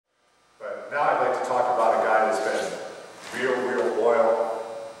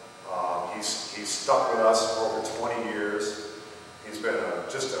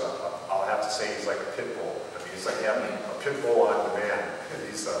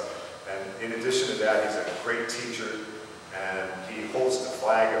in addition to that, he's a great teacher, and he holds the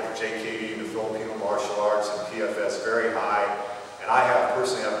flag of JKD, the Filipino Martial Arts, and PFS very high. And I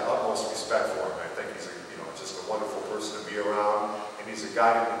personally have the utmost respect for him. I think he's just a wonderful person to be around, and he's a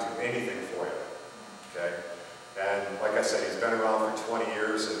guy who can do anything for you. Okay? And like I said, he's been around for 20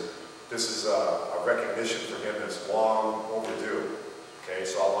 years, and this is a recognition for him that's long overdue. Okay,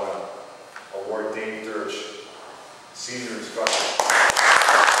 so I want to award Dave Durch, Senior Instructor.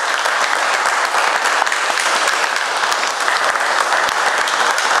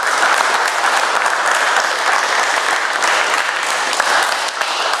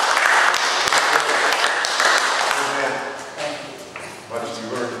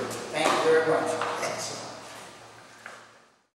 Thank you very much.